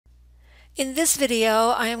In this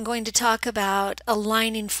video, I am going to talk about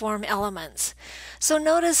aligning form elements. So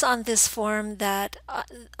notice on this form that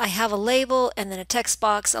I have a label and then a text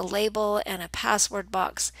box, a label, and a password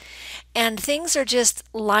box. And things are just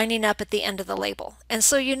lining up at the end of the label. And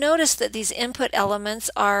so you notice that these input elements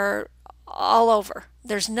are all over.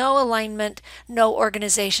 There's no alignment, no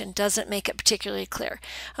organization, doesn't make it particularly clear.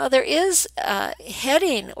 There is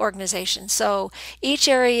heading organization, so each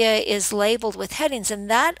area is labeled with headings, and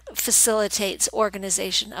that facilitates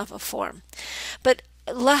organization of a form. But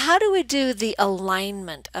how do we do the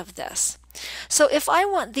alignment of this? So if I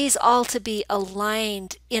want these all to be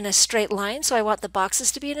aligned in a straight line, so I want the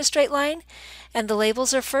boxes to be in a straight line, and the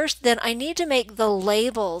labels are first, then I need to make the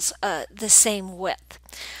labels the same width.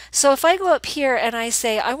 So if I go up here and I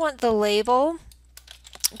say I want the label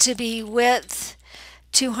to be width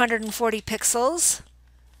 240 pixels,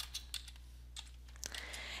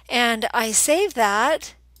 and I save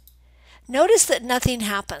that, notice that nothing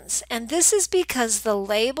happens. And this is because the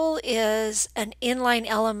label is an inline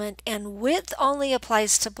element and width only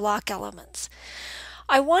applies to block elements.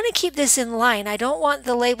 I want to keep this in line. I don't want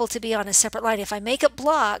the label to be on a separate line. If I make it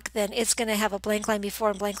block, then it's going to have a blank line before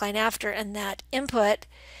and blank line after, and that input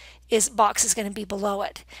box is going to be below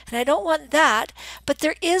it. And I don't want that, but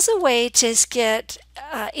there is a way to get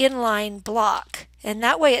inline block. And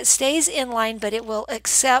that way it stays inline, but it will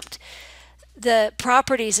accept the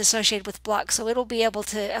properties associated with block. So it'll be able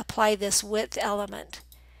to apply this width element.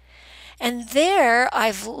 And there,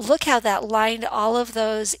 look how that lined all of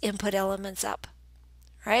those input elements up,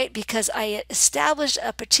 right? Because I established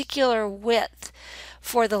a particular width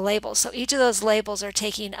for the labels. So each of those labels are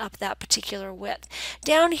taking up that particular width.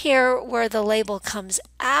 Down here where the label comes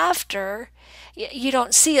after, you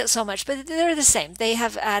don't see it so much, but they're the same. They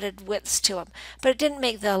have added widths to them, but it didn't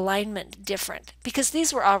make the alignment different because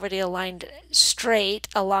these were already aligned straight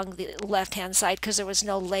along the left-hand side because there was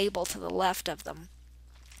no label to the left of them.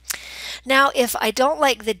 Now, if I don't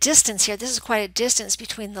like the distance here, this is quite a distance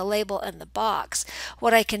between the label and the box,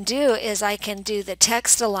 what I can do is I can do the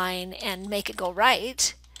text align and make it go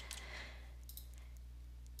right.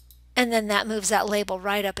 And then that moves that label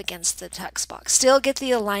right up against the text box. Still get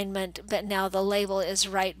the alignment, but now the label is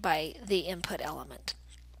right by the input element.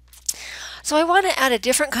 So I want to add a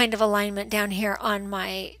different kind of alignment down here on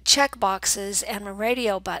my check boxes and my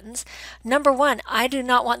radio buttons. Number one, I do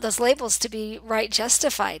not want those labels to be right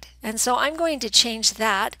justified. And so I'm going to change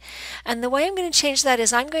that. And the way I'm going to change that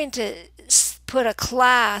is I'm going to put a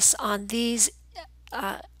class on these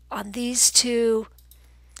two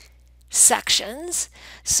sections.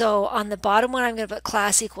 So on the bottom one, I'm going to put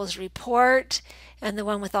class equals report. And the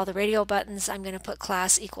one with all the radio buttons, I'm going to put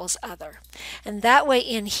class equals other. And that way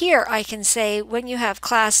in here, I can say when you have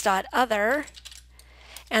class.other,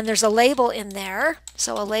 and there's a label in there,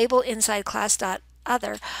 so a label inside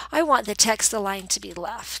class.other, I want the text align to be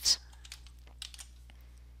left.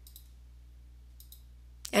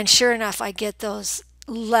 And sure enough, I get those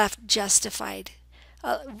left justified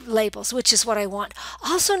labels, which is what I want.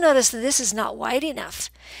 Also notice that this is not wide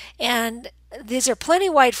enough. And these are plenty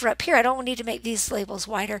wide for up here. I don't need to make these labels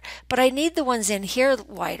wider, but I need the ones in here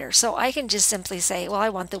wider. So I can just simply say, well, I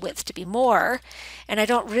want the width to be more, and I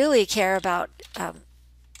don't really care about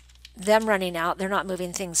them running out. They're not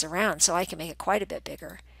moving things around, so I can make it quite a bit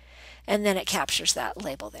bigger. And then it captures that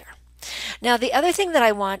label there. Now, the other thing that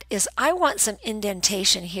I want is I want some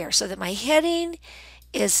indentation here so that my heading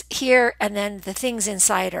is here and then the things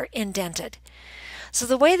inside are indented. So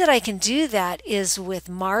the way that I can do that is with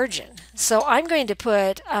margin. So I'm going to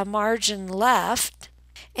put a margin left,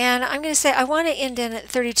 and I'm going to say I want to indent at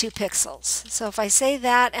 32 pixels. So if I say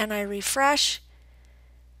that and I refresh,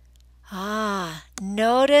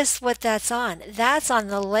 notice what that's on. That's on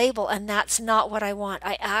the label, and that's not what I want.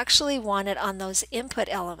 I actually want it on those input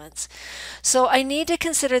elements. So I need to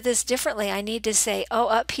consider this differently. I need to say, oh,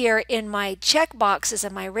 up here in my check boxes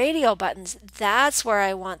and my radio buttons, that's where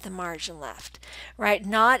I want the margin left, right?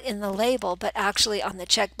 Not in the label, but actually on the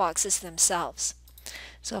check boxes themselves.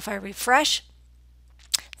 So if I refresh,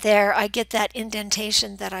 there I get that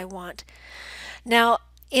indentation that I want. Now,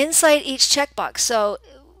 inside each checkbox, so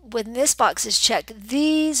when this box is checked,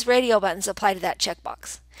 these radio buttons apply to that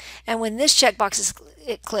checkbox. And when this checkbox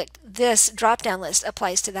is clicked, this drop-down list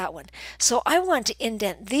applies to that one. So I want to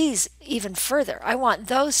indent these even further. I want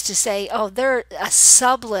those to say, oh, they're a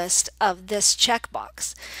sublist of this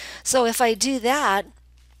checkbox. So if I do that,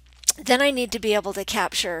 then I need to be able to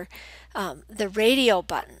capture the radio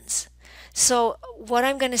buttons. So what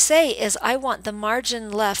I'm going to say is I want the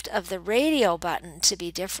margin left of the radio button to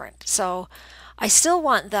be different. So I still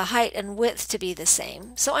want the height and width to be the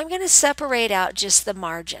same, so I'm going to separate out just the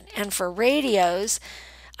margin. And for radios,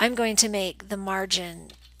 I'm going to make the margin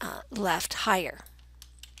left higher.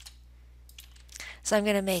 So I'm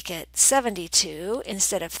going to make it 72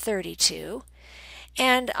 instead of 32.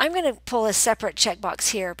 And I'm going to pull a separate checkbox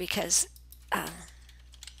here because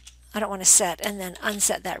I don't want to set and then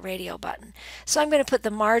unset that radio button. So I'm going to put the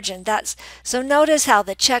margin. So notice how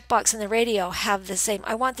the checkbox and the radio have the same,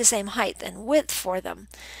 I want the same height and width for them,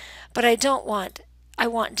 but I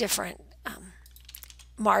want different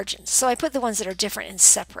margins. So I put the ones that are different and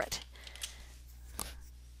separate.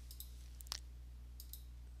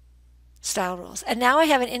 Style rules. And now I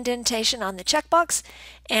have an indentation on the checkbox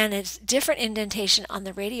and a different indentation on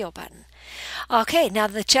the radio button. Okay, now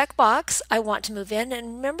the checkbox I want to move in,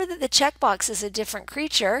 and remember that the checkbox is a different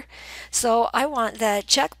creature, so I want the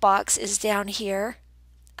checkbox is down here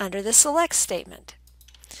under the select statement.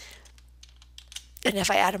 And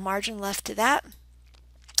if I add a margin left to that,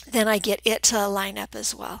 then I get it to line up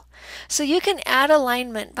as well. So you can add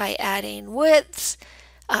alignment by adding widths,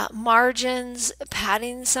 margins,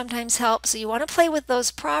 padding sometimes helps. So you want to play with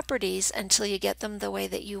those properties until you get them the way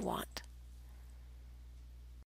that you want.